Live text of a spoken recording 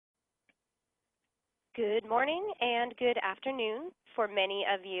Good morning and good afternoon for many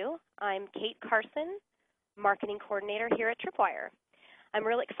of you. I'm Kate Carson, Marketing Coordinator here at Tripwire. I'm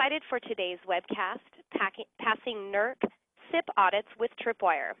really excited for today's webcast, Passing NERC CIP Audits with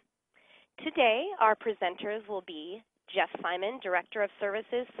Tripwire. Today, our presenters will be Jeff Simon, Director of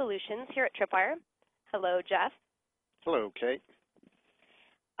Services Solutions here at Tripwire. Hello, Jeff. Hello, Kate.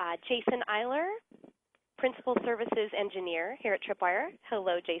 Jason Iler, Principal Services Engineer here at Tripwire.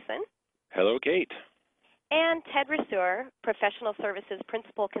 Hello, Jason. Hello, Kate. And Ted Reseur, Professional Services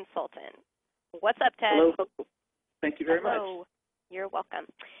Principal Consultant. What's up, Ted? Hello. Thank you very much. You're welcome.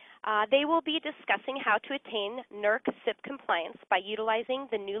 They will be discussing how to attain NERC CIP compliance by utilizing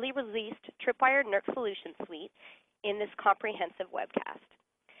the newly released Tripwire NERC Solution Suite in this comprehensive webcast.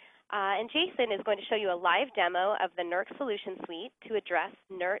 And Jason is going to show you a live demo of the NERC Solution Suite to address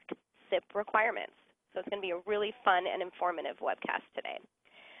NERC CIP requirements. So it's going to be a really fun and informative webcast today.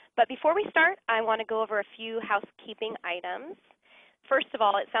 But before we start, I want to go over a few housekeeping items. First of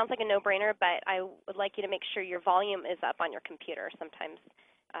all, it sounds like a no-brainer, but I would like you to make sure your volume is up on your computer. Sometimes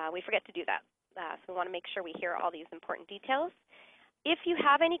we forget to do that. So we want to make sure we hear all these important details. If you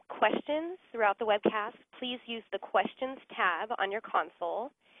have any questions throughout the webcast, please use the Questions tab on your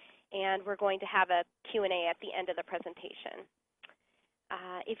console, and we're going to have a Q&A at the end of the presentation.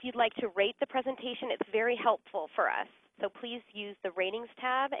 If you'd like to rate the presentation, it's very helpful for us. So please use the Ratings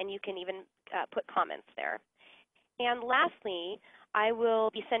tab, and you can even put comments there. And lastly, I will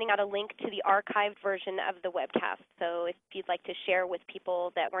be sending out a link to the archived version of the webcast. So if you'd like to share with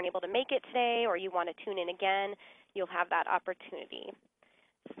people that weren't able to make it today, or you want to tune in again, you'll have that opportunity.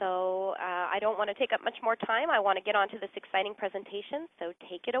 So I don't want to take up much more time. I want to get on to this exciting presentation. So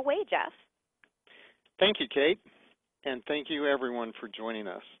take it away, Jeff. Thank you, Kate. And thank you, everyone, for joining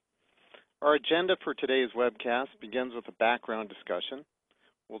us. Our agenda for today's webcast begins with a background discussion.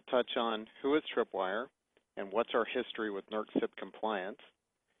 We'll touch on who is Tripwire and what's our history with NERC CIP compliance.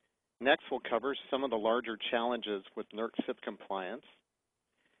 Next, we'll cover some of the larger challenges with NERC CIP compliance.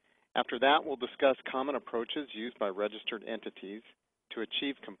 After that, we'll discuss common approaches used by registered entities to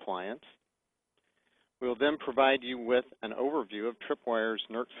achieve compliance. We'll then provide you with an overview of Tripwire's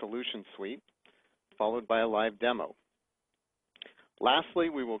NERC Solution Suite, followed by a live demo. Lastly,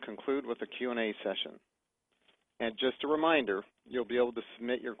 we will conclude with a Q&A session. And just a reminder, you'll be able to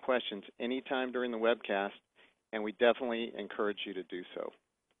submit your questions anytime during the webcast, and we definitely encourage you to do so.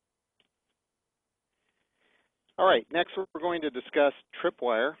 All right, next we're going to discuss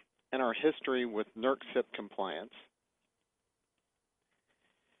Tripwire and our history with NERC CIP compliance.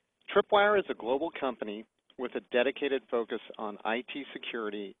 Tripwire is a global company with a dedicated focus on IT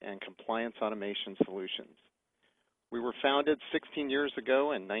security and compliance automation solutions. We were founded 16 years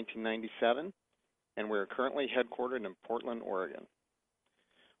ago in 1997, and we're currently headquartered in Portland, Oregon.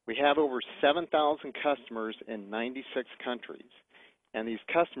 We have over 7,000 customers in 96 countries, and these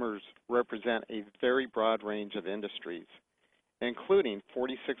customers represent a very broad range of industries, including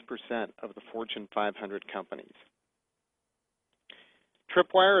 46% of the Fortune 500 companies.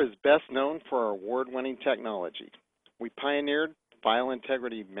 Tripwire is best known for our award-winning technology. We pioneered file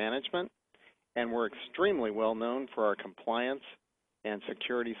integrity management, and we're extremely well known for our compliance and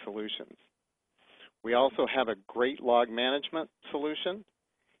security solutions. We also have a great log management solution,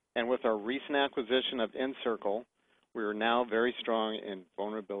 and with our recent acquisition of Encircle, we are now very strong in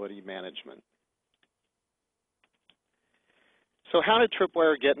vulnerability management. So how did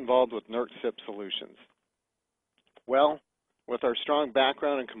Tripwire get involved with NERC CIP solutions? Well, with our strong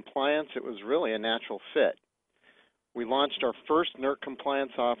background in compliance, it was really a natural fit. We launched our first NERC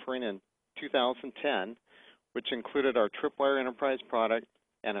compliance offering in 2010, which included our Tripwire Enterprise product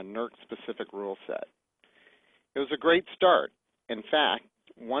and a NERC-specific rule set. It was a great start. In fact,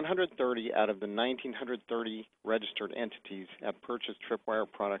 130 out of the 1,930 registered entities have purchased Tripwire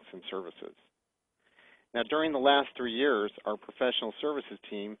products and services. Now, during the last 3 years, our professional services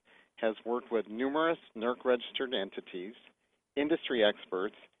team has worked with numerous NERC-registered entities, industry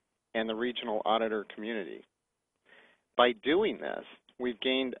experts, and the regional auditor community. By doing this, we've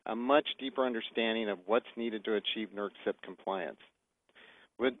gained a much deeper understanding of what's needed to achieve NERC CIP compliance.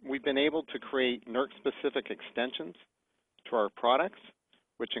 We've been able to create NERC-specific extensions to our products,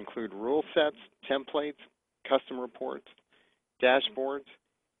 which include rule sets, templates, custom reports, dashboards,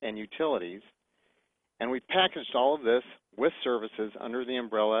 and utilities. And we've packaged all of this with services under the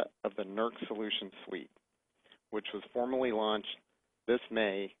umbrella of the NERC Solution Suite, which was formally launched this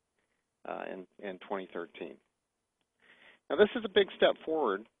May in 2013. Now, this is a big step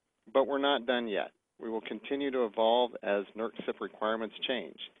forward, but we're not done yet. We will continue to evolve as NERC CIP requirements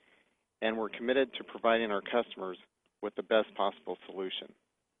change, and we're committed to providing our customers with the best possible solution.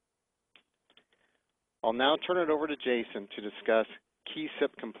 I'll now turn it over to Jason to discuss key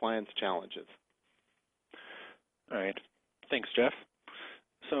CIP compliance challenges. All right. Thanks, Jeff.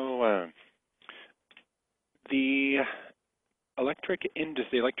 So the electricity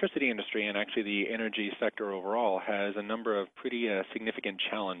industry and actually the energy sector overall has a number of pretty significant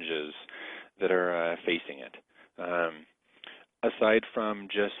challenges that are facing it. Aside from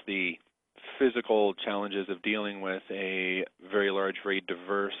just the physical challenges of dealing with a very large, very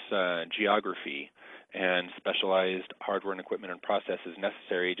diverse geography and specialized hardware and equipment and processes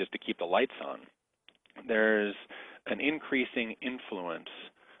necessary just to keep the lights on, there's an increasing influence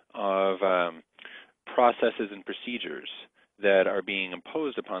of processes and procedures that are being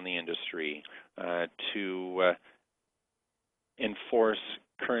imposed upon the industry to enforce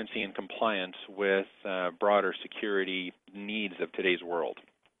currency and compliance with broader security needs of today's world.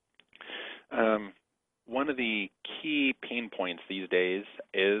 One of the key pain points these days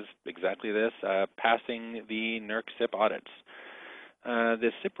is exactly this, passing the NERC CIP audits.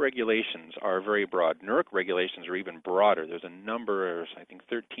 The CIP regulations are very broad. NERC regulations are even broader. There's a number, I think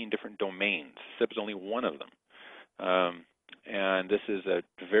 13 different domains. CIP is only one of them. And this is a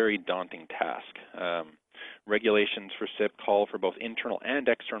very daunting task. Regulations for CIP call for both internal and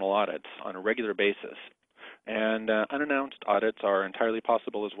external audits on a regular basis. And unannounced audits are entirely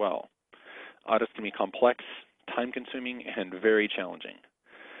possible as well. Audits can be complex, time-consuming, and very challenging.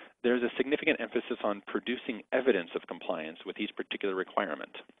 There's a significant emphasis on producing evidence of compliance with each particular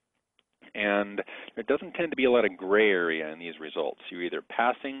requirement. And there doesn't tend to be a lot of gray area in these results. You're either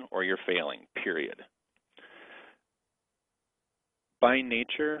passing or you're failing, period. By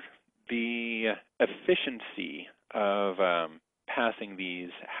nature, the efficiency of passing these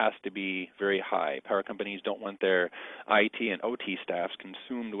has to be very high. Power companies don't want their IT and OT staffs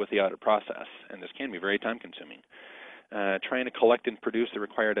consumed with the audit process, and this can be very time-consuming. Trying to collect and produce the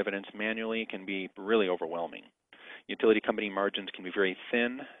required evidence manually can be really overwhelming. Utility company margins can be very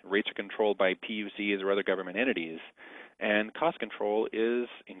thin, rates are controlled by PUCs or other government entities, and cost control is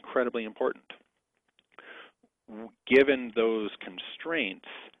incredibly important. Given those constraints,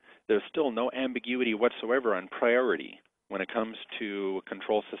 there's still no ambiguity whatsoever on priority when it comes to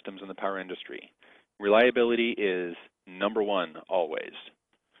control systems in the power industry. Reliability is number one always.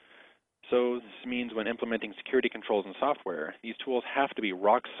 So this means when implementing security controls and software, these tools have to be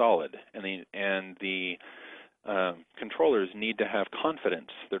rock solid, and the controllers need to have confidence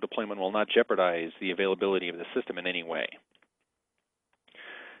their deployment will not jeopardize the availability of the system in any way.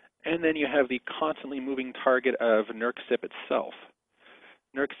 And then you have the constantly moving target of NERC CIP itself.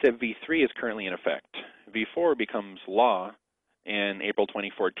 NERC CIP v3 is currently in effect. v4 becomes law in April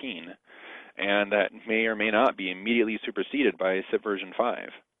 2014, and that may or may not be immediately superseded by CIP version 5.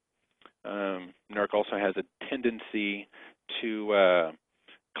 NERC also has a tendency to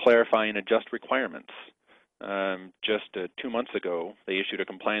clarify and adjust requirements. Just 2 months ago, they issued a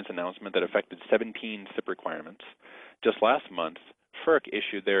compliance announcement that affected 17 CIP requirements. Just last month, FERC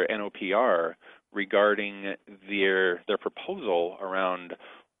issued their NOPR regarding their proposal around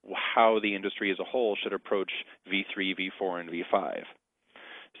how the industry as a whole should approach v3, v4, and v5.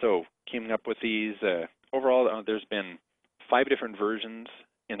 So keeping up with these, overall there's been 5 different versions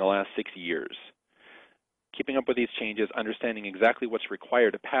in the last 6 years. Keeping up with these changes, understanding exactly what's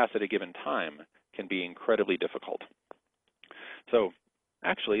required to pass at a given time can be incredibly difficult. So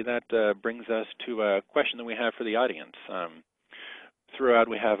actually that brings us to a question that we have for the audience. Throughout,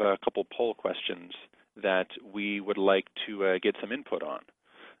 we have a couple poll questions that we would like to get some input on.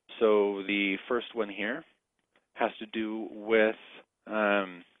 So the first one here has to do with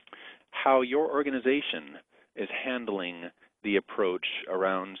how your organization is handling the approach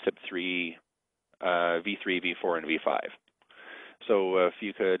around CIP3, v3, v4, and v5. So if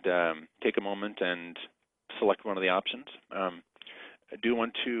you could take a moment and select one of the options. I do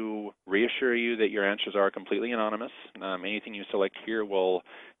want to reassure you that your answers are completely anonymous. Anything you select here will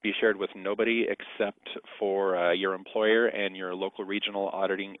be shared with nobody except for your employer and your local regional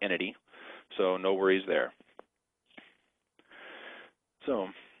auditing entity, so no worries there. So,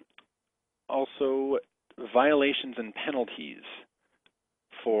 also, violations and penalties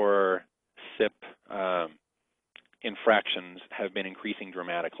for CIP infractions have been increasing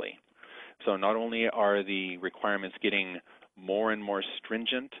dramatically. So not only are the requirements getting more and more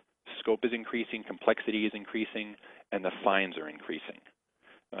stringent, scope is increasing, complexity is increasing, and the fines are increasing.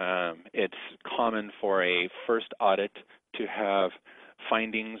 It's common for a first audit to have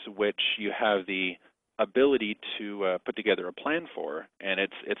findings which you have the ability to put together a plan for, and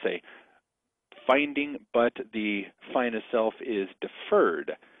it's a finding, but the fine itself is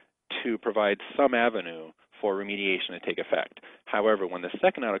deferred to provide some avenue for remediation to take effect. However, when the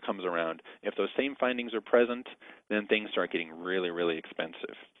second audit comes around, if those same findings are present, then things start getting really, really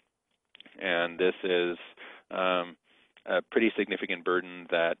expensive. And this is a pretty significant burden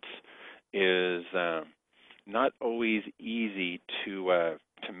that is not always easy to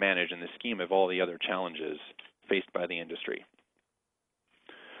manage in the scheme of all the other challenges faced by the industry.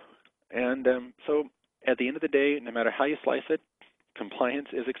 And so at the end of the day, no matter how you slice it, compliance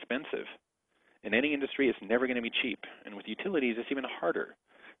is expensive. In any industry, it's never going to be cheap. And with utilities, it's even harder.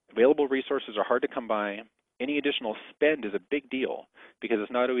 Available resources are hard to come by. Any additional spend is a big deal because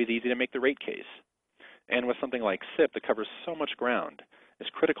it's not always easy to make the rate case. And with something like CIP that covers so much ground, it's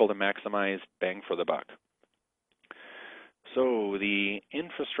critical to maximize bang for the buck. So the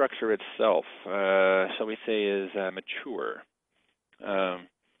infrastructure itself, shall we say, is mature.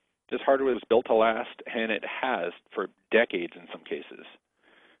 This hardware was built to last, and it has for decades in some cases.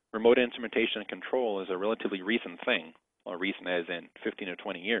 Remote instrumentation and control is a relatively recent thing, well, recent as in 15 or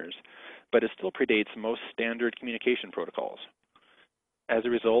 20 years, but it still predates most standard communication protocols. As a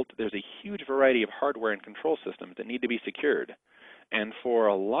result, there's a huge variety of hardware and control systems that need to be secured, and for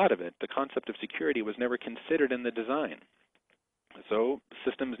a lot of it, the concept of security was never considered in the design. So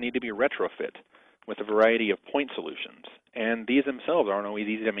systems need to be retrofit with a variety of point solutions, and these themselves aren't always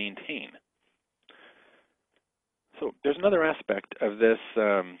easy to maintain. So there's another aspect of this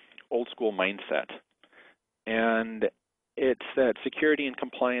old school mindset, and it's that security and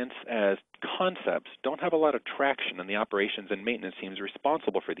compliance as concepts don't have a lot of traction in the operations and maintenance teams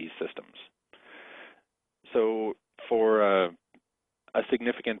responsible for these systems. So for a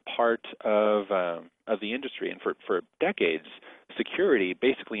significant part of the industry, and for decades, security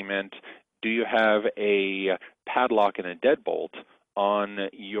basically meant, do you have a padlock and a deadbolt on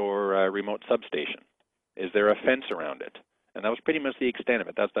your remote substation? Is there a fence around it? And that was pretty much the extent of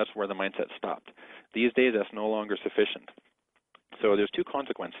it. That's where the mindset stopped. These days, that's no longer sufficient. So there's two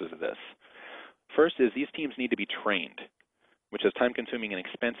consequences of this. First is these teams need to be trained, which is time-consuming and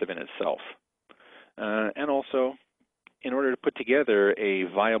expensive in itself. And also, in order to put together a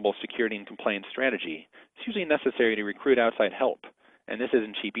viable security and compliance strategy, it's usually necessary to recruit outside help, and this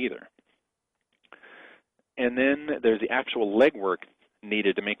isn't cheap either. And then there's the actual legwork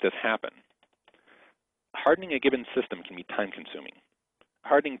needed to make this happen. Hardening a given system can be time-consuming.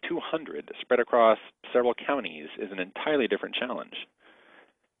 Hardening 200 spread across several counties is an entirely different challenge.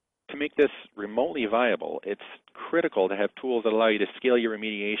 To make this remotely viable, it's critical to have tools that allow you to scale your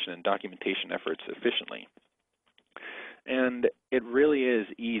remediation and documentation efforts efficiently. And it really is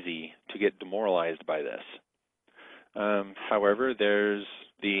easy to get demoralized by this. However, there's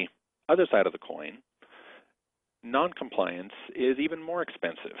the other side of the coin. Non-compliance is even more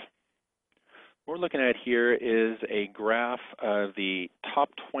expensive. What we're looking at here is a graph of the top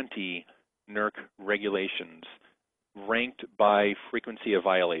 20 NERC regulations ranked by frequency of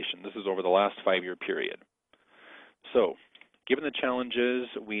violation. This is over the last 5-year period. So, given the challenges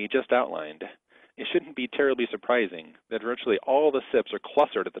we just outlined, it shouldn't be terribly surprising that virtually all the CIPs are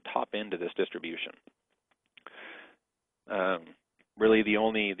clustered at the top end of this distribution. Really, the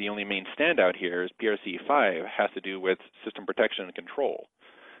only main standout here is PRC 5 has to do with system protection and control.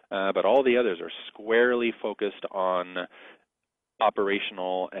 But all the others are squarely focused on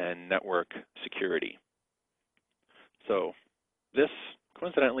operational and network security. So this,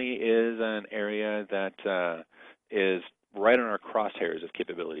 coincidentally, is an area that is right on our crosshairs of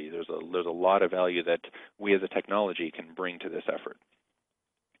capability. There's a lot of value that we as a technology can bring to this effort.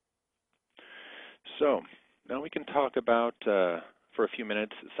 So now we can talk about, for a few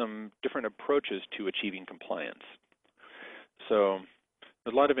minutes, some different approaches to achieving compliance. So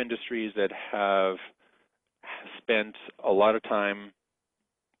there's a lot of industries that have spent a lot of time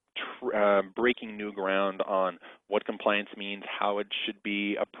breaking new ground on what compliance means, how it should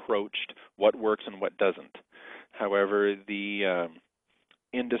be approached, what works and what doesn't. However, the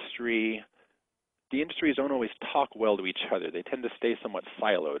industries don't always talk well to each other. They tend to stay somewhat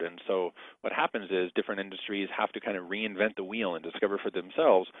siloed, and so what happens is different industries have to kind of reinvent the wheel and discover for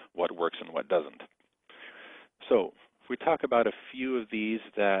themselves what works and what doesn't. So if we talk about a few of these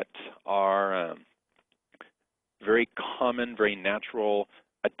that are very common, very natural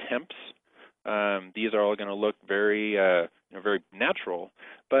attempts, these are all going to look very, very natural,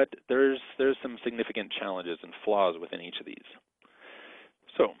 but there's some significant challenges and flaws within each of these.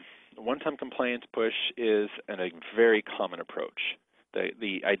 So the one-time compliance push is a very common approach.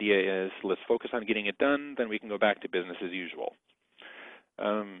 The idea is, let's focus on getting it done, then we can go back to business as usual.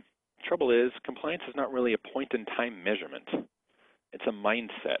 Trouble is, compliance is not really a point-in-time measurement. It's a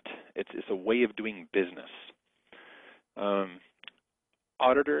mindset. It's a way of doing business.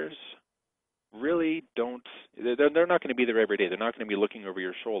 Auditors really don't, they're not going to be there every day. They're not going to be looking over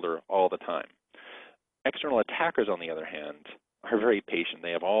your shoulder all the time. External attackers, on the other hand, are very patient.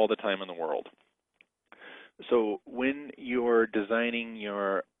 They have all the time in the world. So when you're designing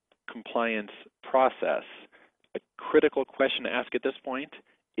your compliance process, a critical question to ask at this point,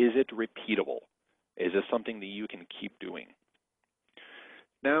 is it repeatable? Is this something that you can keep doing?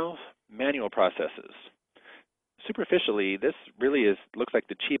 Now, manual processes. Superficially, this really looks like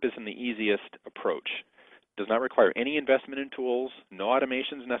the cheapest and the easiest approach. Does not require any investment in tools, no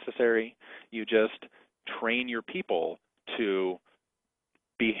automations necessary. You just train your people to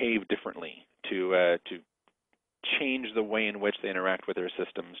behave differently, to change the way in which they interact with their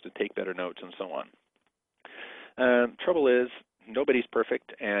systems, to take better notes, and so on. Trouble is, nobody's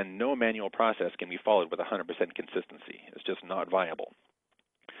perfect, and no manual process can be followed with 100% consistency. It's just not viable.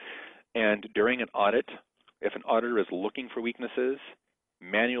 And during an audit, if an auditor is looking for weaknesses,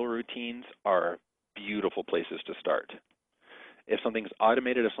 manual routines are beautiful places to start. If something's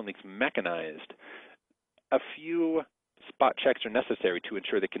automated, if something's mechanized, a few spot checks are necessary to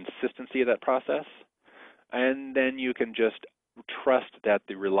ensure the consistency of that process, and then you can just trust that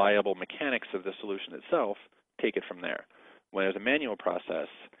the reliable mechanics of the solution itself take it from there. When there's a manual process,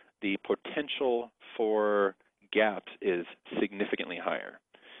 the potential for gaps is significantly higher.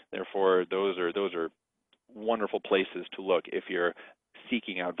 Therefore, those are wonderful places to look if you're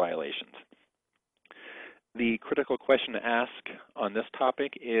seeking out violations. The critical question to ask on this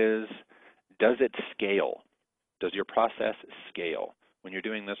topic is, does it scale? Does your process scale? When you're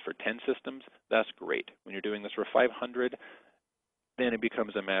doing this for 10 systems, that's great. When you're doing this for 500, then it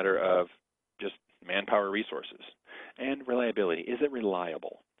becomes a matter of just manpower resources. And reliability, is it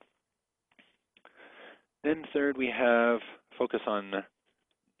reliable? Then third, we have focus on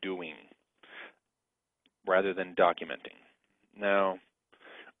doing rather than documenting. Now,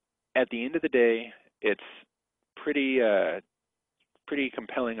 at the end of the day, it's pretty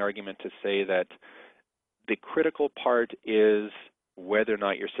compelling argument to say that the critical part is whether or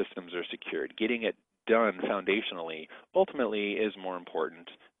not your systems are secured. Getting it done foundationally ultimately is more important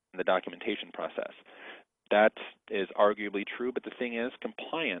than the documentation process. That is arguably true, but the thing is,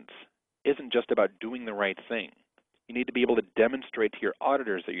 compliance isn't just about doing the right thing. You need to be able to demonstrate to your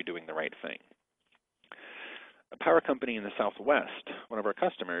auditors that you're doing the right thing. A power company in the Southwest, one of our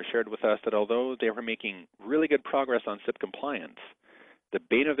customers, shared with us that although they were making really good progress on CIP compliance, the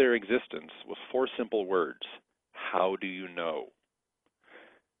bane of their existence was 4 simple words: how do you know?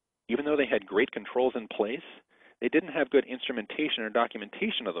 Even though they had great controls in place, they didn't have good instrumentation or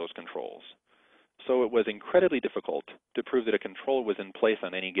documentation of those controls. So it was incredibly difficult to prove that a control was in place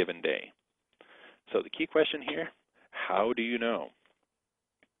on any given day. So the key question here, how do you know?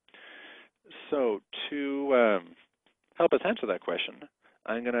 So to help us answer that question,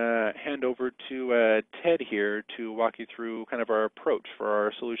 I'm going to hand over to Ted here to walk you through kind of our approach for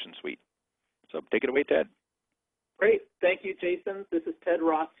our solution suite. So take it away, Ted. Great. Thank you, Jason. This is Ted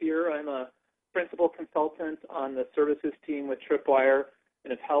Ross here. I'm a principal consultant on the services team with Tripwire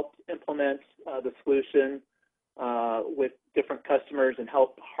and have helped implement the solution with different customers and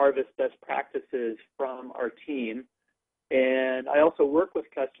help harvest best practices from our team. And I also work with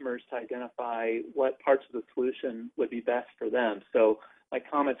customers to identify what parts of the solution would be best for them. So my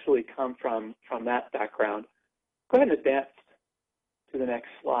comments really come from that background. Go ahead and advance to the next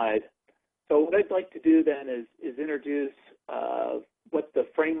slide. So what I'd like to do then is introduce what the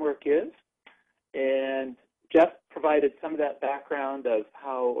framework is. And Jeff provided some of that background of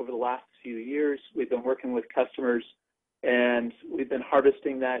how over the last few years we've been working with customers and we've been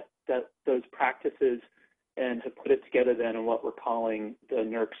harvesting those practices and have put it together then in what we're calling the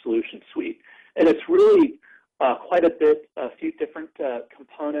NERC Solution Suite. And it's really quite a few different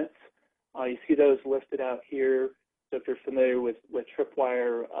components. You see those listed out here. So if you're familiar with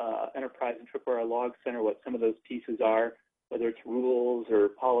Tripwire Enterprise and Tripwire Log Center, what some of those pieces are, whether it's rules or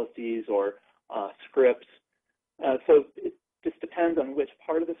policies or scripts. So it just depends on which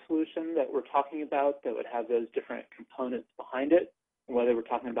part of the solution that we're talking about that would have those different components behind it, whether we're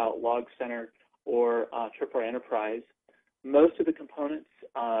talking about Log Center or Tripwire Enterprise. Most of the components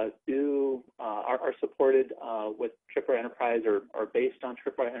are supported with Tripwire Enterprise or are based on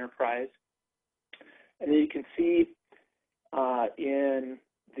Tripwire Enterprise. And then you can see in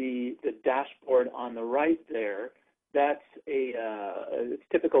the dashboard on the right there, that's it's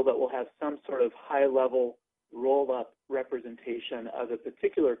typical that we'll have some sort of high-level roll-up representation of the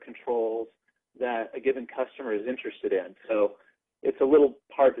particular controls that a given customer is interested in. So it's a little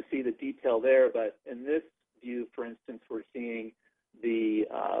hard to see the detail there, but in this view, for instance, we're seeing the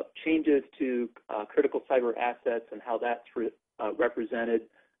changes to critical cyber assets and how that's represented.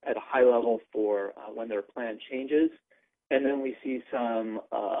 at a high level for when there are plan changes. And then we see some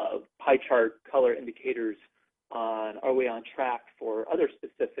pie chart color indicators on are we on track for other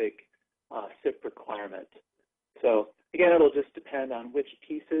specific CIP requirements. So again, it'll just depend on which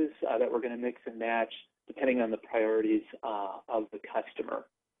pieces that we're going to mix and match depending on the priorities of the customer.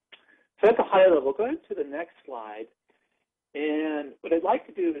 So that's a high level. Go ahead to the next slide. And what I'd like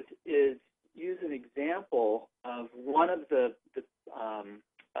to do is use an example of one of the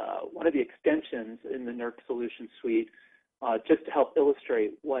extensions in the NERC solution suite just to help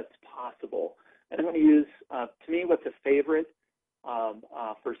illustrate what's possible. And I'm going to use, to me, what's a favorite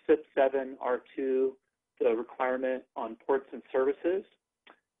for CIP 7 R2, the requirement on ports and services.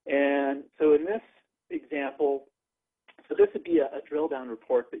 And so in this example, so this would be a drill down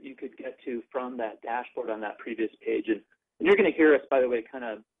report that you could get to from that dashboard on that previous page. And you're going to hear us, by the way, kind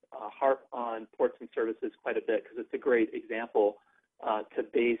of harp on ports and services quite a bit because it's a great example to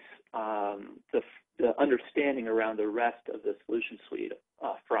base the understanding around the rest of the solution suite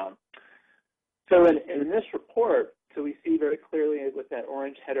from. So in this report, so we see very clearly with that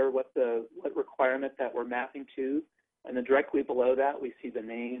orange header what requirement that we're mapping to, and then directly below that we see the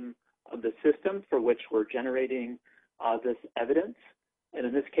name of the system for which we're generating this evidence. And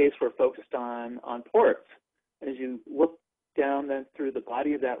in this case, we're focused on ports. And as you look down then through the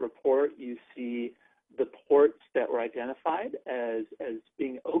body of that report, you see the ports that were identified as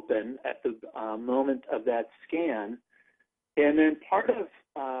being open at the moment of that scan. And then part of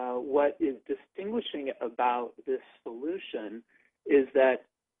what is distinguishing about this solution is that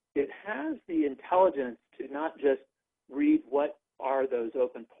it has the intelligence to not just read what are those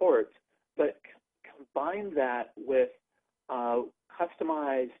open ports, but combine that with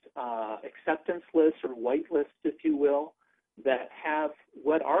customized acceptance lists or whitelists, if you will, that have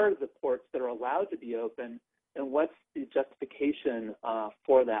what are the ports that are allowed to be open and what's the justification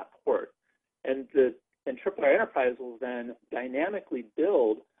for that port. And Tripwire Enterprise will then dynamically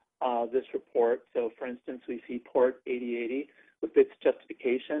build this report. So for instance, we see port 8080 with its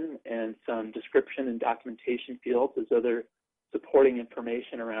justification and some description and documentation fields as other supporting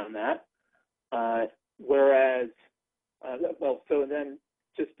information around that. So then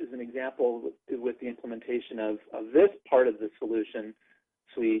just as an example with the implementation of this part of the solution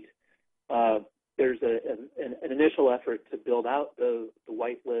suite, there's an initial effort to build out the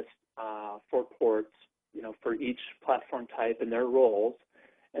whitelist for ports, for each platform type and their roles.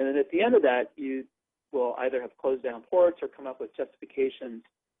 And then at the end of that, you will either have closed down ports or come up with justifications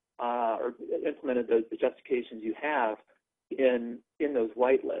or implemented the justifications you have in those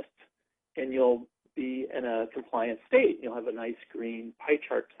whitelists. And you'll be in a compliant state. You'll have a nice green pie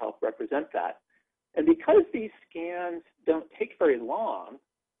chart to help represent that. And because these scans don't take very long,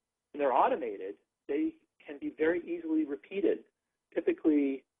 and they're automated, they can be very easily repeated.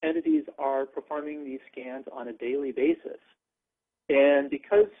 Typically, entities are performing these scans on a daily basis. And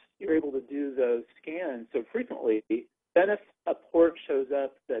because you're able to do those scans so frequently, then if a port shows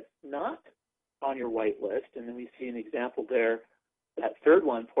up that's not on your whitelist, and then we see an example there, that third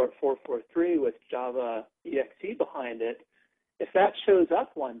one, port 443 with Java EXE behind it, if that shows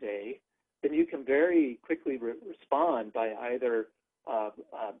up one day, then you can very quickly respond by either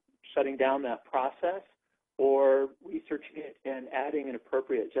shutting down that process or researching it and adding an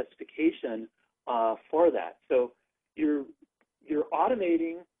appropriate justification for that. So you're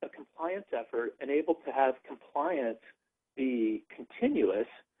automating a compliance effort and able to have compliance be continuous.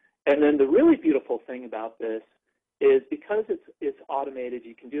 And then the really beautiful thing about this is because it's automated,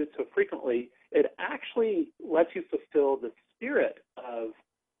 you can do it so frequently, it actually lets you fulfill the spirit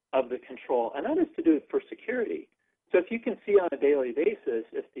of the control, and that is to do it for security. So if you can see on a daily basis,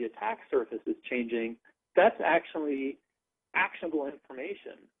 if the attack surface is changing, that's actually actionable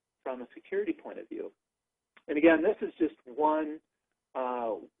information from a security point of view. And again, this is just one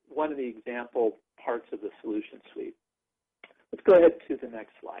of the example parts of the solution suite. Let's go ahead to the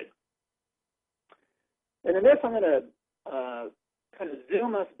next slide. And in this, I'm going to kind of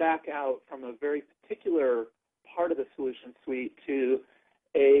zoom us back out from a very particular part of the solution suite to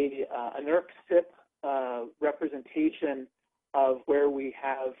a NERC CIP representation of where we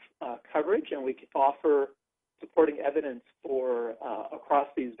have coverage and we can offer supporting evidence for across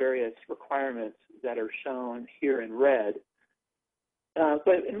these various requirements that are shown here in red.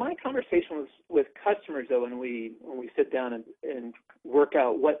 But in my conversations with customers, though, when we sit down and work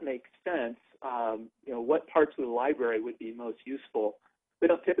out what makes sense, what parts of the library would be most useful, we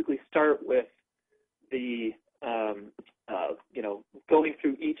don't typically start with the, going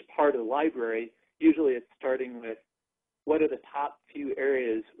through each part of the library. Usually it's starting with what are the top few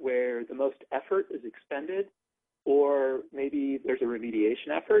areas where the most effort is expended or maybe there's a remediation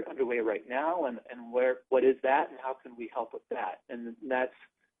effort underway right now, and what is that, and how can we help with that? And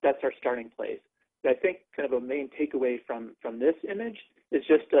that's our starting place. But I think kind of a main takeaway from this image is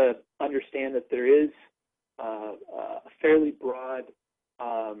just to understand that there is a fairly broad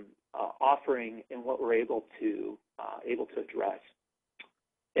offering in what we're able to address.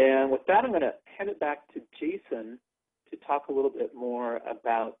 And with that, I'm going to hand it back to Jason to talk a little bit more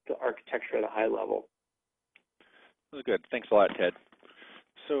about the architecture at a high level. Good. Thanks a lot, Ted.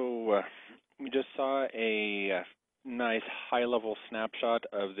 So we just saw a nice high-level snapshot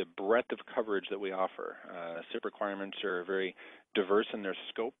of the breadth of coverage that we offer. CIP requirements are very diverse in their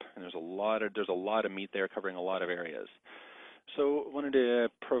scope, and there's a lot of meat there covering a lot of areas. So I wanted to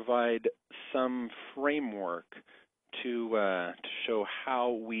provide some framework to show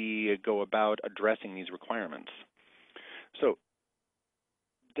how we go about addressing these requirements. So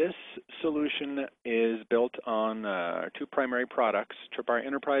this solution is built on two primary products, Tripwire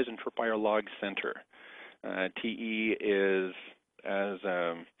Enterprise and Tripwire Log Center. TE is, as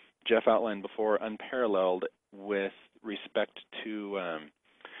Jeff outlined before, unparalleled with respect to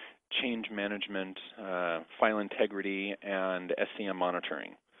change management, file integrity, and SCM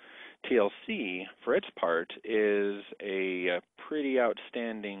monitoring. TLC, for its part, is a pretty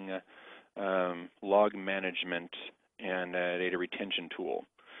outstanding log management and data retention tool.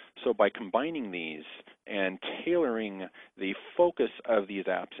 So by combining these and tailoring the focus of these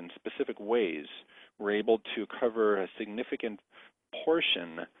apps in specific ways, we're able to cover a significant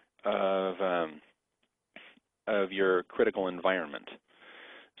portion of your critical environment.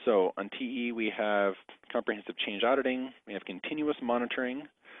 So on TE, we have comprehensive change auditing, we have continuous monitoring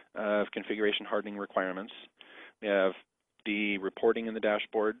of configuration hardening requirements, we have the reporting in the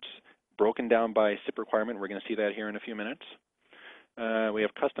dashboards broken down by CIP requirement. We're going to see that here in a few minutes. We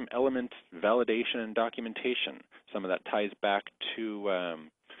have custom element validation and documentation. Some of that ties back to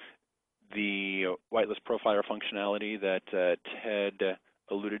the whitelist profiler functionality that Ted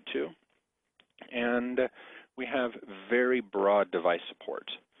alluded to. And we have very broad device support.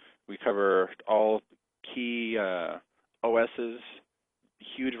 We cover all key OSs,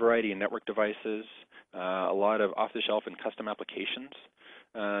 huge variety of network devices, a lot of off-the-shelf and custom applications.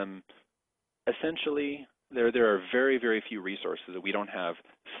 Essentially, there are very, very few resources that we don't have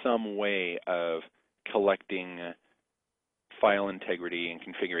some way of collecting file integrity and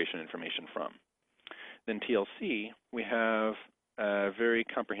configuration information from. Then TLC, we have a very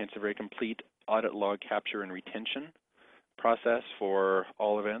comprehensive, very complete audit log capture and retention process for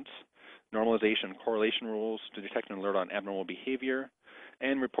all events, normalization and correlation rules to detect and alert on abnormal behavior,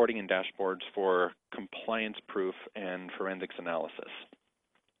 and reporting and dashboards for compliance proof and forensics analysis.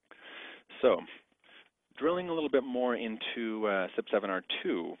 So, drilling a little bit more into CIP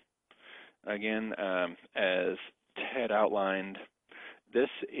 7R2, again, as Ted outlined, this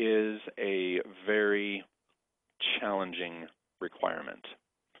is a very challenging requirement.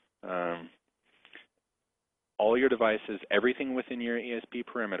 All your devices, everything within your ESP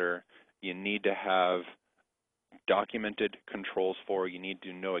perimeter, you need to have documented controls for. You need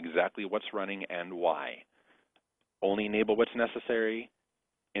to know exactly what's running and why. Only enable what's necessary,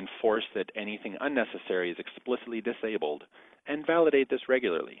 enforce that anything unnecessary is explicitly disabled, and validate this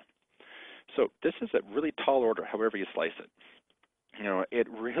regularly. So this is a really tall order, however you slice it. You know, it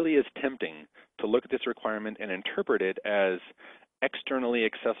really is tempting to look at this requirement and interpret it as externally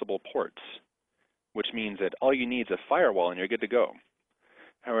accessible ports, which means that all you need is a firewall and you're good to go.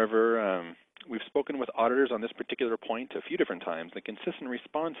 However, we've spoken with auditors on this particular point a few different times. The consistent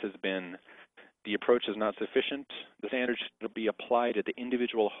response has been the approach is not sufficient. The standards should be applied at the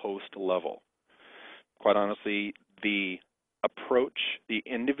individual host level. Quite honestly, the approach, the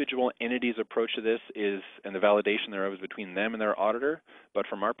individual entity's approach to this is, and the validation thereof is between them and their auditor. But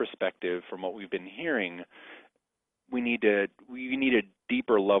from our perspective, from what we've been hearing, we need a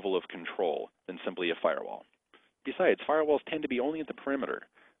deeper level of control than simply a firewall. Besides, firewalls tend to be only at the perimeter,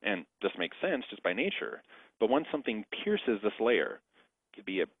 and this makes sense just by nature. But once something pierces this layer, it could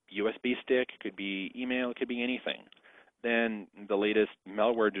be a USB stick, it could be email, it could be anything, then the latest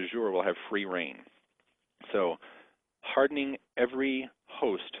malware du jour will have free reign. So hardening every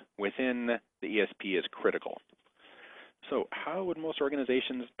host within the ESP is critical. So how would most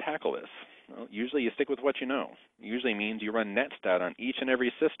organizations tackle this? Well, usually you stick with what you know. It usually means you run netstat on each and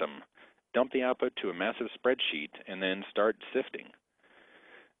every system, dump the output to a massive spreadsheet, and then start sifting.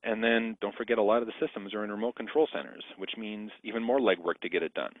 And then don't forget, a lot of the systems are in remote control centers, which means even more legwork to get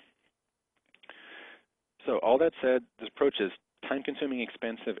it done. So all that said, this approach is time-consuming,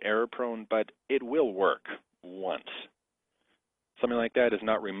 expensive, error-prone, but it will work once. something like that is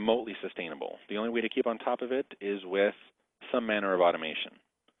not remotely sustainable. The only way to keep on top of it is with some manner of automation.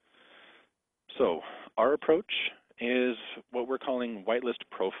 So our approach is what we're calling whitelist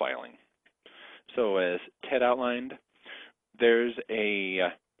profiling. So as Ted outlined, there's a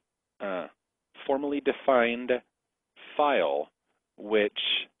formally defined file which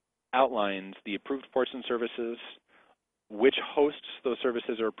outlines the approved ports and services, which hosts those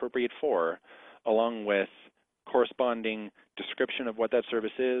services are appropriate for, along with corresponding description of what that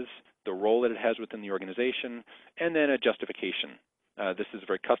service is, the role that it has within the organization, and then a justification. This is a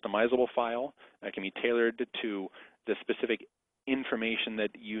very customizable file that can be tailored to the specific information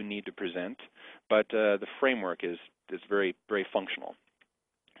that you need to present, but the framework is very, very functional.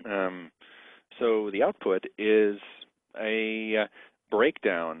 So the output is a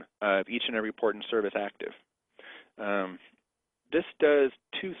breakdown of each and every port and service active. This does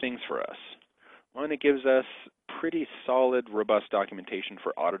two things for us. One, it gives us pretty solid, robust documentation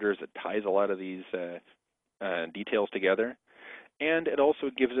for auditors that ties a lot of these details together. And it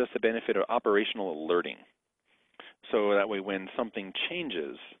also gives us the benefit of operational alerting. So that way when something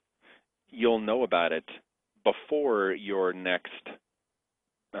changes, you'll know about it before your next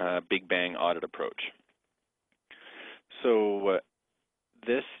big bang audit approach. So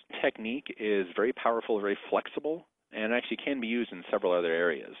this technique is very powerful, very flexible, and actually can be used in several other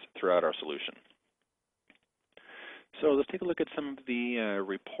areas throughout our solution. So let's take a look at some of the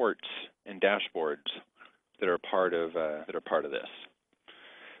reports and dashboards that are part of this.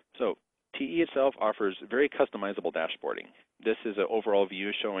 So TE itself offers very customizable dashboarding. This is an overall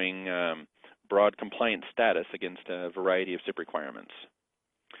view showing broad compliance status against a variety of CIP requirements.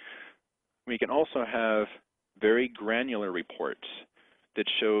 We can also have very granular reports that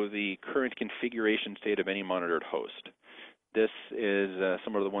show the current configuration state of any monitored host. This is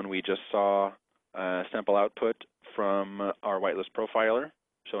similar to the one we just saw, sample output from our whitelist profiler,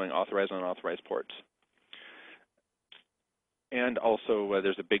 showing authorized and unauthorized ports. And also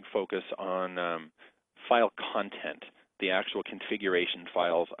there's a big focus on file content, the actual configuration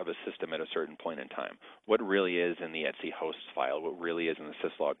files of a system at a certain point in time. What really is in the etc hosts file, what really is in the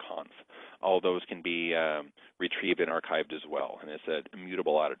syslog-conf. All those can be retrieved and archived as well, and it's an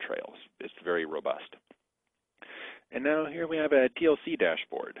immutable audit trail. It's very robust. And now here we have a TLC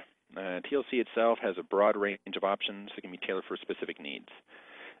dashboard. TLC itself has a broad range of options that can be tailored for specific needs.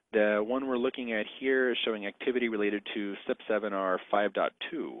 The one we're looking at here is showing activity related to CIP 7R 5.2,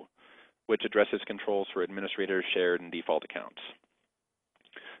 which addresses controls for administrators, shared, and default accounts.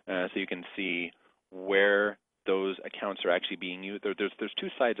 So you can see where those accounts are actually being used. There's two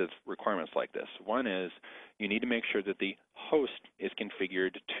sides of requirements like this. One is you need to make sure that the host is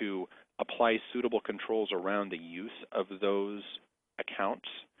configured to apply suitable controls around the use of those accounts.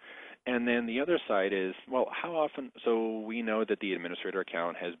 And then the other side is, well, how often, so we know that the administrator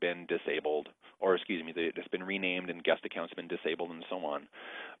account has been disabled, or excuse me, it's been renamed and guest accounts have been disabled and so on.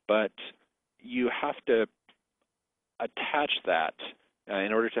 But you have to attach that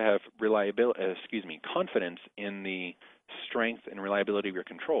in order to have confidence in the strength and reliability of your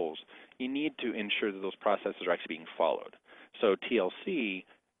controls. You need to ensure that those processes are actually being followed. So TLC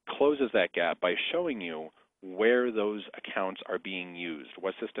closes that gap by showing you where those accounts are being used.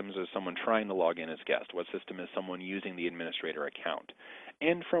 What systems is someone trying to log in as guest? What system is someone using the administrator account?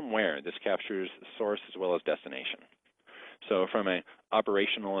 And from where? This captures source as well as destination. So from an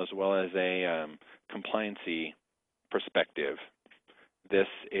operational as well as a compliancy perspective, this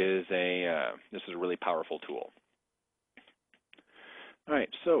is a really powerful tool. All right,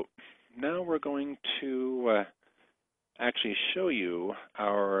 so now we're going to actually show you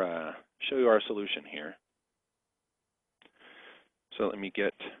our solution here. So let me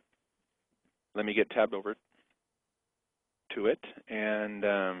get tabbed over to it and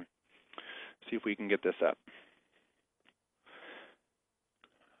see if we can get this up.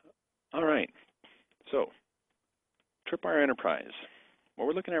 All right, so Tripwire Enterprise. What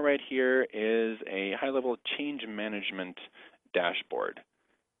we're looking at right here is a high-level change management dashboard.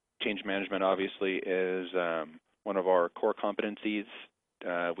 Change management obviously is one of our core competencies.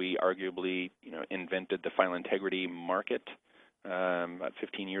 We arguably, invented the file integrity market about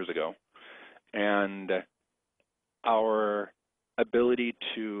 15 years ago, and our ability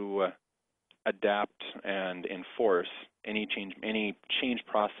to adapt and enforce any change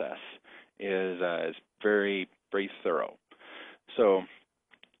process is very, very thorough. So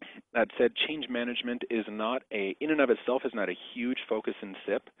that said, change management is not in and of itself is not a huge focus in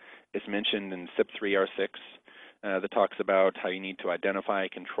CIP. It's mentioned in CIP 3R6 that talks about how you need to identify,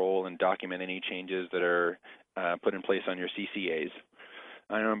 control, and document any changes that are put in place on your CCAs.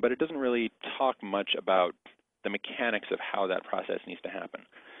 But it doesn't really talk much about the mechanics of how that process needs to happen.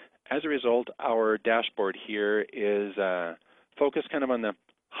 As a result, our dashboard here is focused kind of on the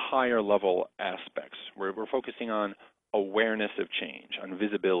higher level aspects. We're focusing on awareness of change, on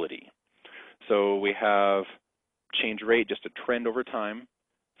visibility. So we have change rate, just a trend over time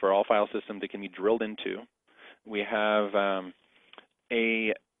for all file systems that can be drilled into. We have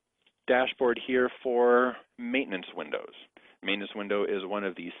a dashboard here for maintenance windows. Maintenance window is one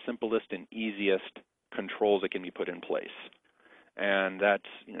of the simplest and easiest controls that can be put in place. And that's,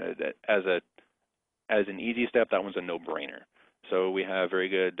 that as an easy step, that one's a no-brainer. So we have very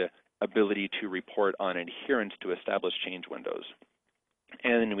good ability to report on adherence to established change windows.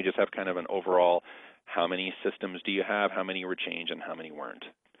 And then we just have kind of an overall, how many systems do you have, how many were changed, and how many weren't.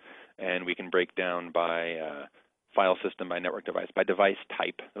 And we can break down by file system, by network device, by device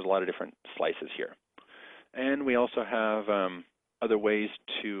type. There's a lot of different slices here. And we also have other ways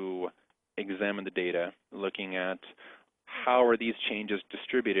to examine the data, looking at how are these changes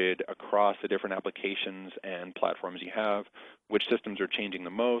distributed across the different applications and platforms you have, which systems are changing the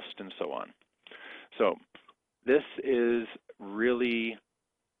most, and so on. So this is really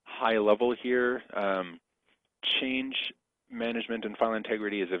high level here. Change management and file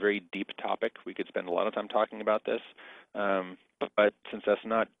integrity is a very deep topic. We could spend a lot of time talking about this, but since that's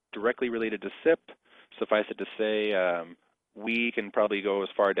not directly related to SIP, suffice it to say, we can probably go as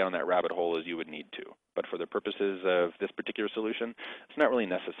far down that rabbit hole as you would need to. But for the purposes of this particular solution, it's not really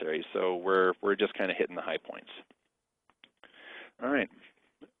necessary. So we're just kind of hitting the high points. All right.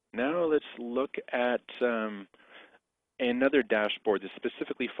 Now let's look at another dashboard that's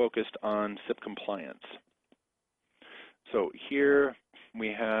specifically focused on SIP compliance. So here we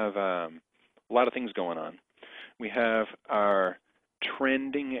have a lot of things going on. We have our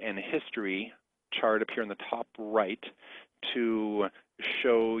trending and history chart up here in the top right to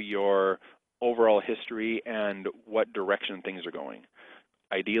show your overall history and what direction things are going.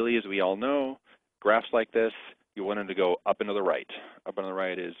 Ideally, as we all know, graphs like this, you want them to go up and to the right. Up and to the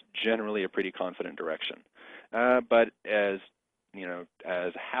right is generally a pretty confident direction. But as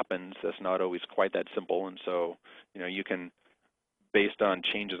as happens, that's not always quite that simple. And so, you can, based on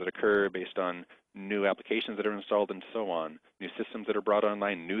changes that occur, based on new applications that are installed and so on, new systems that are brought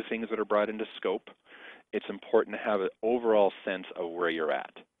online, new things that are brought into scope, it's important to have an overall sense of where you're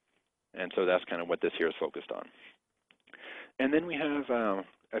at. And so that's kind of what this here is focused on. And then we have a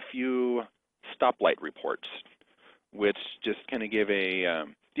few stoplight reports, which just kind of give a,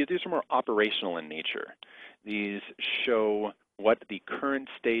 these are more operational in nature. These show what the current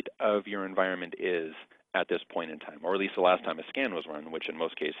state of your environment is at this point in time, or at least the last time a scan was run, which in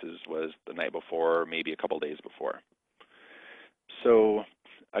most cases was the night before, or maybe a couple days before. So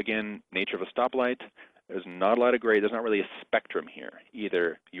again, nature of a stoplight, there's not a lot of gray, there's not really a spectrum here.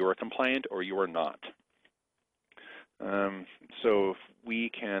 Either you are compliant or you are not. So if we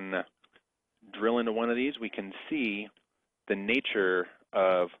can drill into one of these, we can see the nature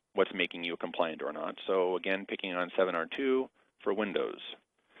of what's making you compliant or not. So again, picking on 7R2 for Windows.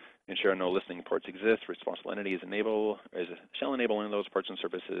 Ensure no listening ports exist, responsible entities shall enable any of those ports and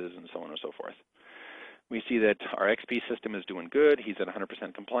services, and so on and so forth. We see that our XP system is doing good. He's at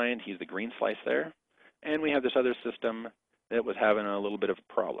 100% compliant. He's the green slice there. And we have this other system that was having a little bit of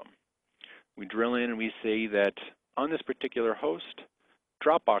a problem. We drill in and we see that on this particular host,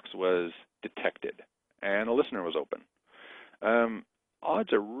 Dropbox was detected and a listener was open.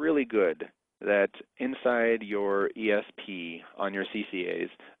 Odds are really good that inside your ESP on your CCAs,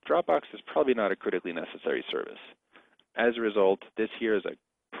 Dropbox is probably not a critically necessary service. As a result, this here is a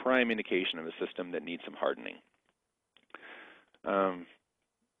prime indication of a system that needs some hardening.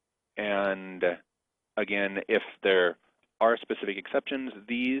 And again, if there are specific exceptions,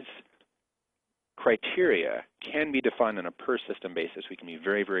 these criteria can be defined on a per system basis. We can be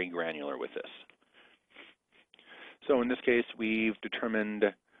very, very granular with this. So in this case, we've determined,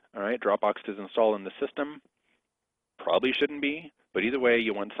 all right, Dropbox is installed in the system. Probably shouldn't be, but either way,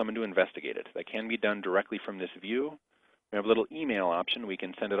 you want someone to investigate it. That can be done directly from this view. We have a little email option. We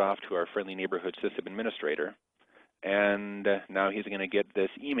can send it off to our friendly neighborhood system administrator. And now he's going to get this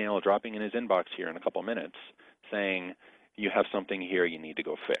email dropping in his inbox here in a couple minutes saying, you have something here you need to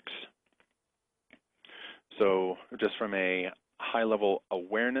go fix. So just from a high-level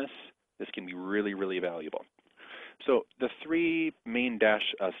awareness, this can be really, really valuable. So the three main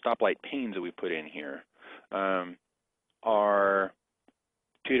stoplight panes that we put in here are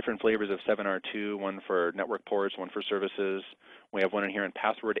two different flavors of 7R2, one for network ports, one for services. We have one in here in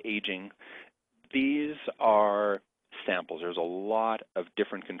password aging. These are samples. There's a lot of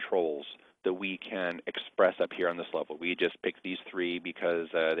different controls that we can express up here on this level. We just picked these 3 because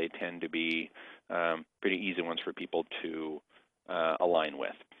they tend to be pretty easy ones for people to align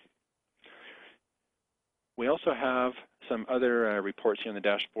with. We also have some other reports here on the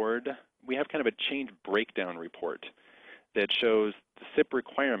dashboard. We have kind of a change breakdown report that shows the CIP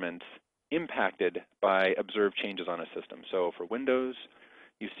requirements impacted by observed changes on a system. So for Windows,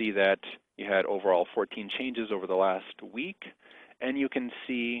 you see that you had overall 14 changes over the last week, and you can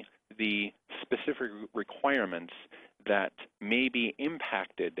see the specific requirements that may be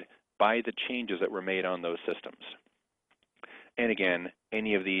impacted by the changes that were made on those systems. And again,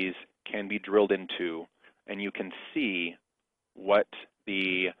 any of these can be drilled into, and you can see what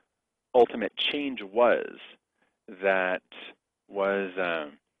the ultimate change was that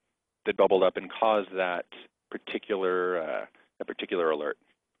that bubbled up and caused that particular alert.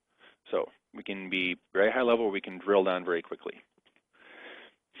 So we can be very high level, we can drill down very quickly.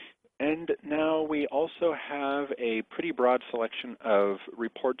 And now we also have a pretty broad selection of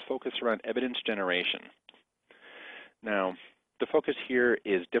reports focused around evidence generation. Now, the focus here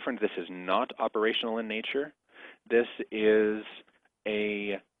is different. This is not operational in nature. This is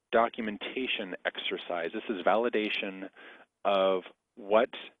a documentation exercise. This is validation of what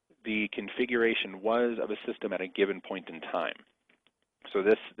the configuration was of a system at a given point in time. So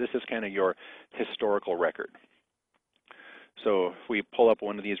this is kind of your historical record. So if we pull up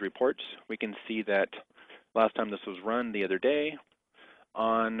one of these reports, we can see that last time this was run the other day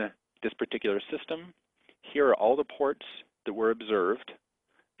on this particular system, here are all the ports that were observed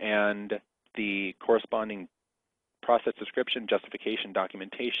and the corresponding process description, justification,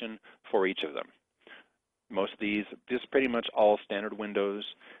 documentation for each of them. Most of these, this is pretty much all standard Windows,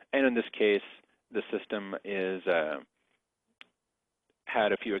 and in this case, the system is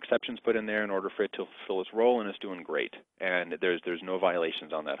had a few exceptions put in there in order for it to fulfill its role, and it's doing great. And there's no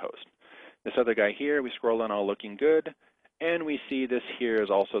violations on that host. This other guy here, we scroll down all looking good, and we see this here is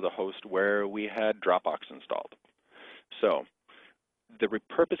also the host where we had Dropbox installed. So the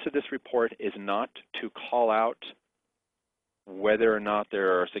purpose of this report is not to call out whether or not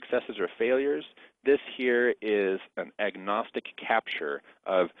there are successes or failures. This here is an agnostic capture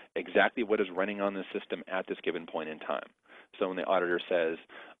of exactly what is running on the system at this given point in time. So when the auditor says,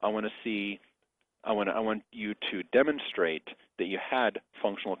 I want you to demonstrate that you had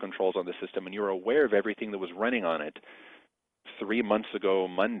functional controls on the system and you were aware of everything that was running on it 3 months ago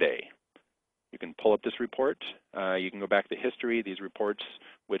Monday, you can pull up this report. You can go back to history. These reports,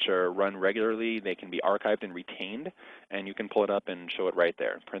 which are run regularly, they can be archived and retained, and you can pull it up and show it right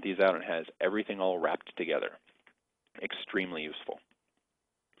there. Print these out, and it has everything all wrapped together. Extremely useful.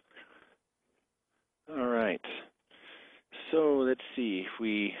 All right. So let's see. If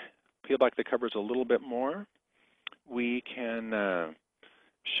we peel back the covers a little bit more, we can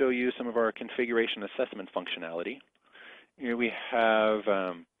show you some of our configuration assessment functionality. Here we have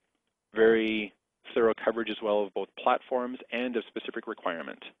very thorough coverage as well of both platforms and of specific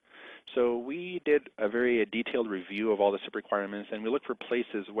requirement. So we did a very detailed review of all the CIP requirements, and we looked for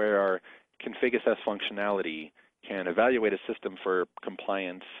places where our config assess functionality can evaluate a system for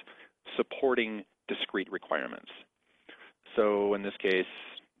compliance supporting discrete requirements. So in this case,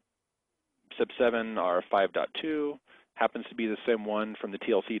 CIP 7 R5.2 happens to be the same one from the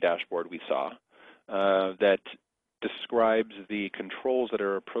TLC dashboard we saw that describes the controls that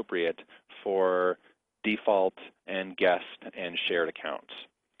are appropriate for default and guest and shared accounts.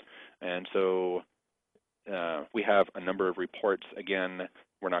 And so we have a number of reports. Again,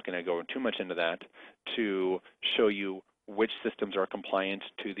 we're not going to go too much into that to show you which systems are compliant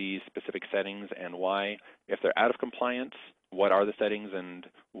to these specific settings and why. If they're out of compliance, what are the settings and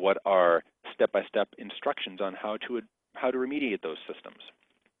what are step-by-step instructions on how to remediate those systems.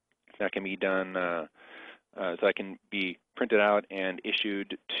 That can be done, so that can be printed out and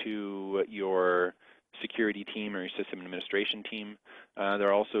issued to your security team or your system administration team.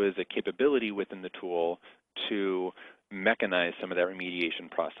 There also is a capability within the tool to mechanize some of that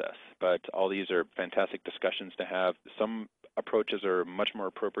remediation process. But all these are fantastic discussions to have. Some approaches are much more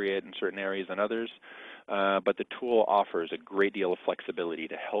appropriate in certain areas than others, but the tool offers a great deal of flexibility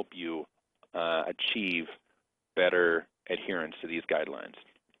to help you achieve better adherence to these guidelines.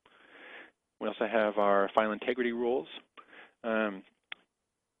 We also have our file integrity rules.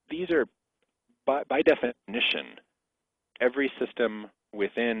 These are, by definition, every system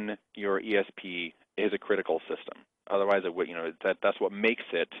within your ESP is a critical system. Otherwise, it would, that's what makes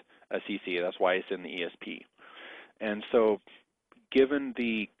it a CC. That's why it's in the ESP. And so, given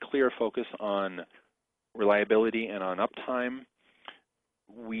the clear focus on reliability and on uptime,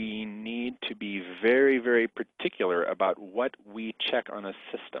 we need to be very, very particular about what we check on a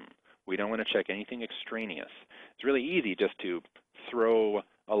system. We don't want to check anything extraneous. It's really easy just to throw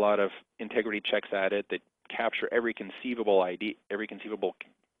a lot of integrity checks at it that capture every conceivable ID, every conceivable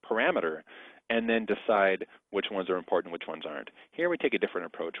parameter, and then decide which ones are important, which ones aren't. Here we take a different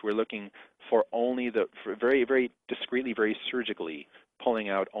approach. We're looking for only for very, very discreetly, very surgically, pulling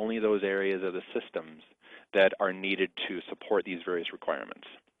out only those areas of the systems that are needed to support these various requirements.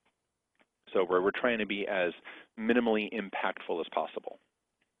 So we're trying to be as minimally impactful as possible.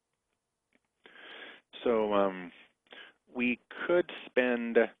 So we could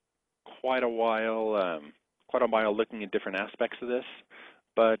spend quite a while looking at different aspects of this,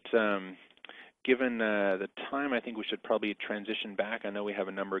 but given the time, I think we should probably transition back. I know we have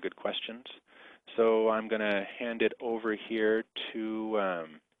a number of good questions. So I'm going to hand it over here to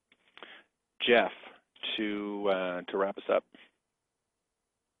Jeff to wrap us up.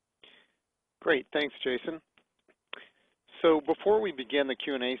 Great, thanks, Jason. So before we begin the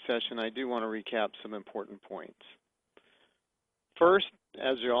Q&A session, I do want to recap some important points. First,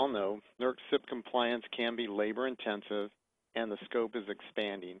 as you all know, NERC CIP compliance can be labor intensive, and the scope is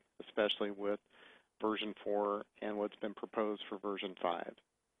expanding, especially with version 4 and what's been proposed for version 5.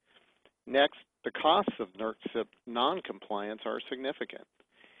 Next, the costs of NERC CIP non-compliance are significant.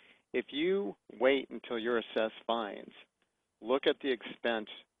 If you wait until you're assessed fines, look at the expense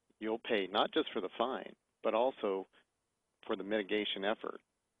you'll pay, not just for the fine, but also for the mitigation effort.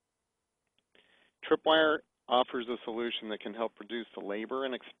 Tripwire offers a solution that can help reduce the labor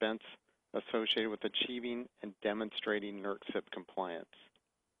and expense associated with achieving and demonstrating NERC CIP compliance.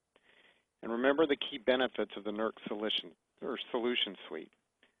 And remember the key benefits of the NERC solution suite.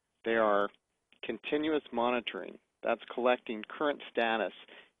 They are continuous monitoring, that's collecting current status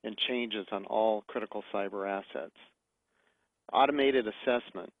and changes on all critical cyber assets. Automated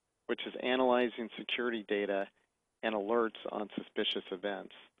assessment, which is analyzing security data and alerts on suspicious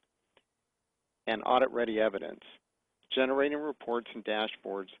events. And audit-ready evidence, generating reports and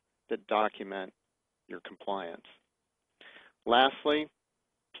dashboards that document your compliance. Lastly,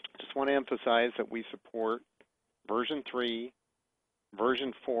 I just want to emphasize that we support version 3,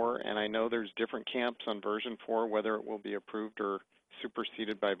 version 4, and I know there's different camps on version 4, whether it will be approved or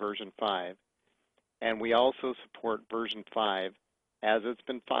superseded by version 5. And we also support version 5 as it's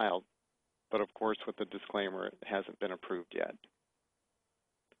been filed, but of course with the disclaimer, it hasn't been approved yet.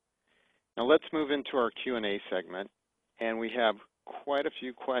 Now let's move into our Q&A segment, and we have quite a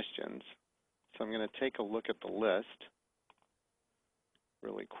few questions. So I'm going to take a look at the list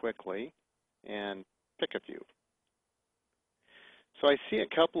really quickly and pick a few. So I see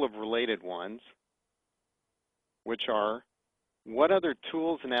a couple of related ones, which are, what other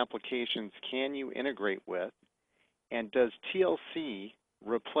tools and applications can you integrate with, and does TLC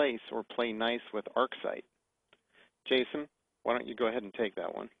replace or play nice with ArcSight? Jason, why don't you go ahead and take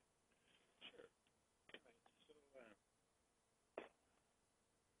that one?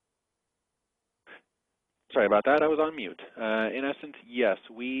 Sorry about that, I was on mute. In essence, yes,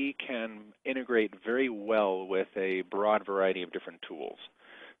 we can integrate very well with a broad variety of different tools.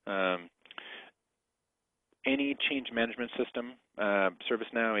 Any change management system,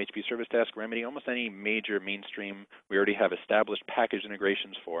 ServiceNow, HP Service Desk, Remedy, almost any major mainstream, we already have established package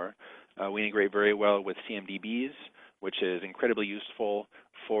integrations for. We integrate very well with CMDBs, which is incredibly useful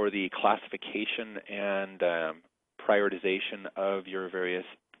for the classification and prioritization of your various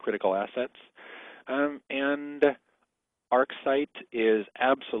critical assets. And ArcSight is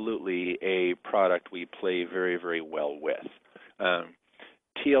absolutely a product we play very, very well with.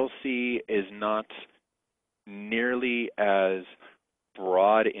 TLC is not nearly as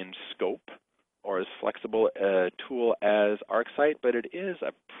broad in scope or as flexible a tool as ArcSight, but it is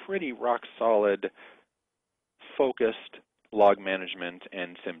a pretty rock-solid, focused log management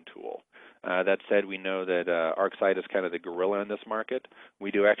and SIM tool. That said, we know that ArcSight is kind of the gorilla in this market.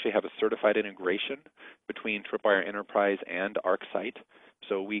 We do actually have a certified integration between Tripwire Enterprise and ArcSight,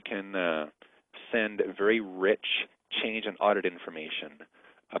 so we can send very rich change and audit information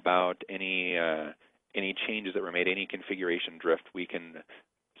about any changes that were made, any configuration drift. We can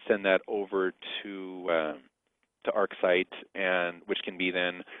send that over to ArcSight, and which can be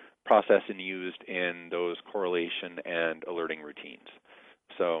then processed and used in those correlation and alerting routines.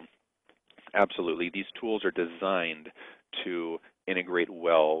 So absolutely, these tools are designed to integrate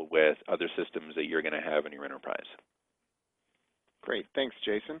well with other systems that you're going to have in your enterprise. Great, thanks,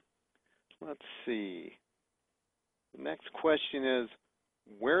 Jason. Let's see. The next question is,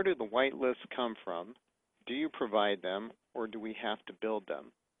 where do the whitelists come from? Do you provide them, or do we have to build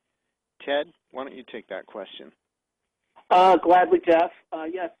them? Ted, why don't you take that question? Gladly, Jeff.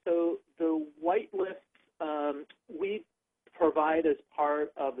 Yes, so the whitelists, we provide as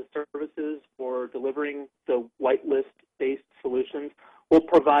part of the services for delivering the whitelist-based solutions. We'll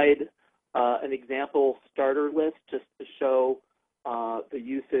provide an example starter list just to show the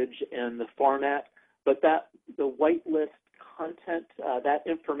usage and the format, but the whitelist content, that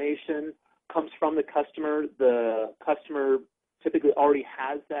information comes from the customer. The customer typically already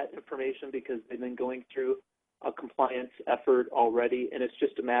has that information because they've been going through a compliance effort already, and it's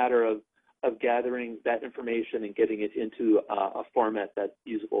just a matter of gathering that information and getting it into a format that's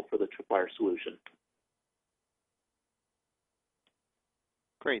usable for the Tripwire solution.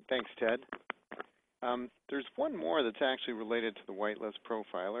 Great, thanks, Ted. There's one more that's actually related to the whitelist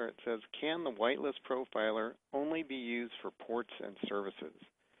profiler. It says, can the whitelist profiler only be used for ports and services?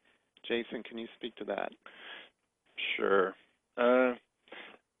 Jason, can you speak to that? Sure.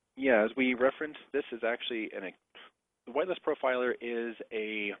 Yeah, as we referenced, this is actually the whitelist profiler is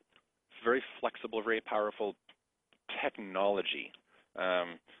a very flexible, very powerful technology.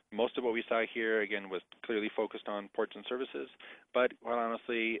 Most of what we saw here, again, was clearly focused on ports and services, but quite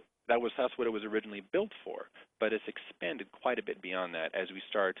honestly, that's what it was originally built for, but it's expanded quite a bit beyond that as we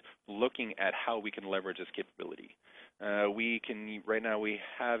start looking at how we can leverage this capability. Right now we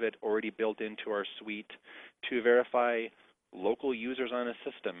have it already built into our suite to verify local users on a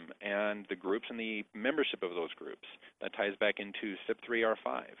system and the groups and the membership of those groups. That ties back into CIP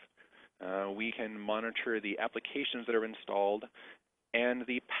 3R5. We can monitor the applications that are installed and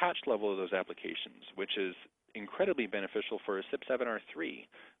the patch level of those applications, which is incredibly beneficial for CIP 7R3,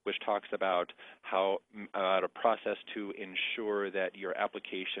 which talks about how a process to ensure that your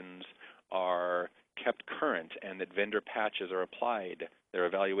applications are kept current and that vendor patches are applied. They're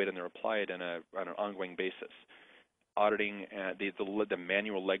evaluated and they're applied on an ongoing basis. Auditing the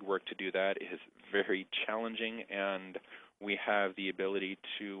manual legwork to do that is very challenging, and we have the ability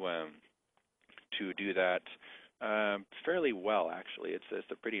to do that fairly well. Actually,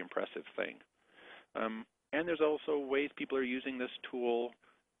 it's a pretty impressive thing. And there's also ways people are using this tool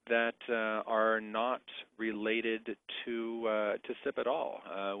that are not related to CIP at all.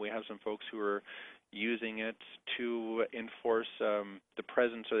 We have some folks who are using it to enforce the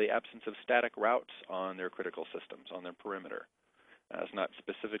presence or the absence of static routes on their critical systems, on their perimeter. It's not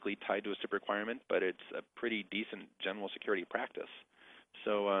specifically tied to a CIP requirement, but it's a pretty decent general security practice.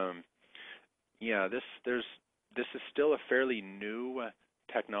 So, yeah, this is still a fairly new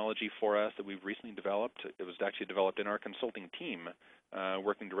technology for us that we've recently developed. It was actually developed in our consulting team,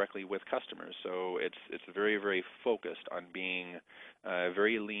 working directly with customers. So it's very, very focused on being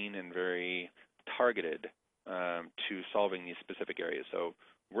very lean and very targeted to solving these specific areas. So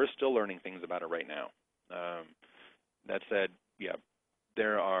we're still learning things about it right now. That said, yeah,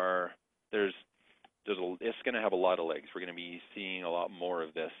 it's going to have a lot of legs. We're going to be seeing a lot more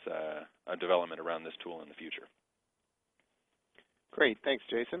of this development around this tool in the future. Great, thanks,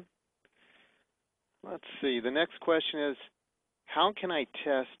 Jason. Let's see, the next question is, how can I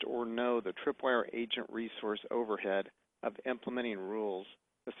test or know the Tripwire agent resource overhead of implementing rules,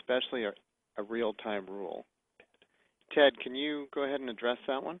 especially a real-time rule? Ted, can you go ahead and address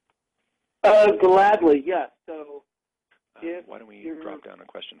that one? Gladly, yes. So, why don't we drop down a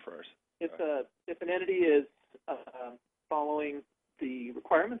question for us? If an entity is following the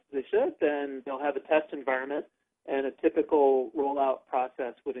requirements they should, then they'll have a test environment, and a typical rollout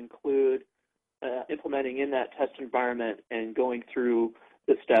process would include implementing in that test environment and going through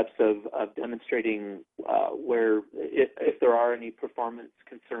the steps of demonstrating where, if there are any performance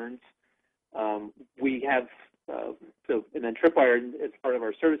concerns. We have, and then Tripwire, as part of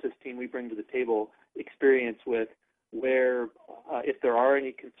our services team, we bring to the table experience with where, if there are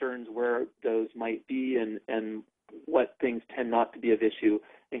any concerns, where those might be and what things tend not to be of issue,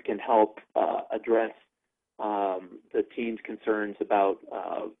 and can help address the team's concerns about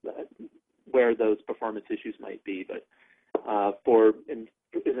where those performance issues might be. But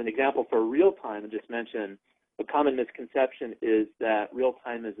as an example for real-time, I just mentioned, a common misconception is that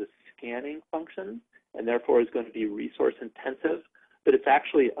real-time is a scanning function and therefore is going to be resource intensive, but it's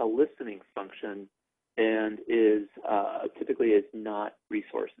actually a listening function and is typically is not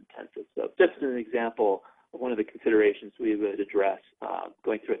resource intensive. So just as an example of one of the considerations we would address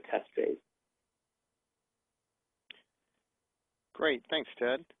going through a test phase. Great, thanks,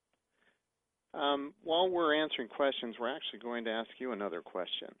 Ted. While we're answering questions, we're actually going to ask you another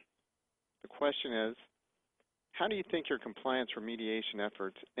question. The question is, how do you think your compliance remediation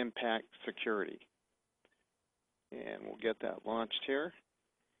efforts impact security? And we'll get that launched here.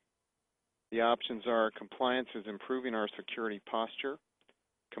 The options are: compliance is improving our security posture.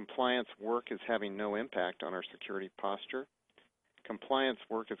 Compliance work is having no impact on our security posture. Compliance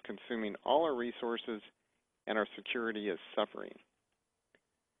work is consuming all our resources and our security is suffering?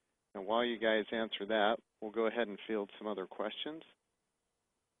 Now, while you guys answer that, we'll go ahead and field some other questions.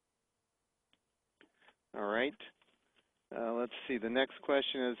 All right. Let's see. The next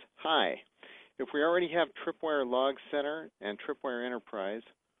question is, hi. If we already have Tripwire Log Center and Tripwire Enterprise,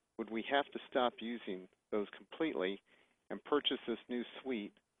 would we have to stop using those completely and purchase this new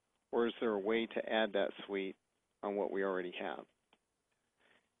suite, or is there a way to add that suite on what we already have?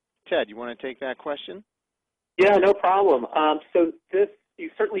 Ted, you want to take that question? Yeah, no problem. So this, you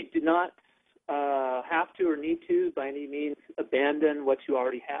certainly do not have to or need to by any means abandon what you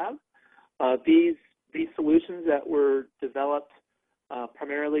already have. These solutions that were developed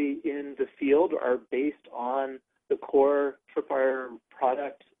primarily in the field are based on the core Tripwire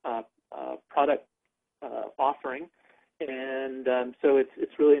product offering, and so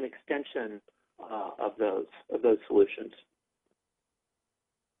it's really an extension of those solutions.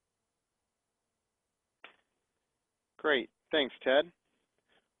 Great, thanks, Ted.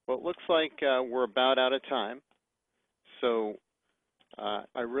 Well, it looks like we're about out of time, so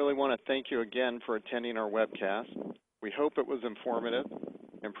I really want to thank you again for attending our webcast. We hope it was informative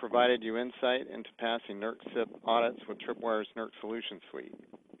and provided you insight into passing NERC CIP audits with Tripwire's NERC Solution Suite.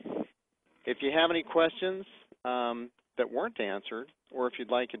 If you have any questions that weren't answered, or if you'd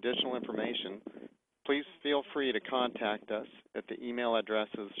like additional information, please feel free to contact us at the email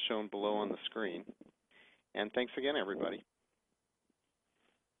addresses shown below on the screen. And thanks again, everybody.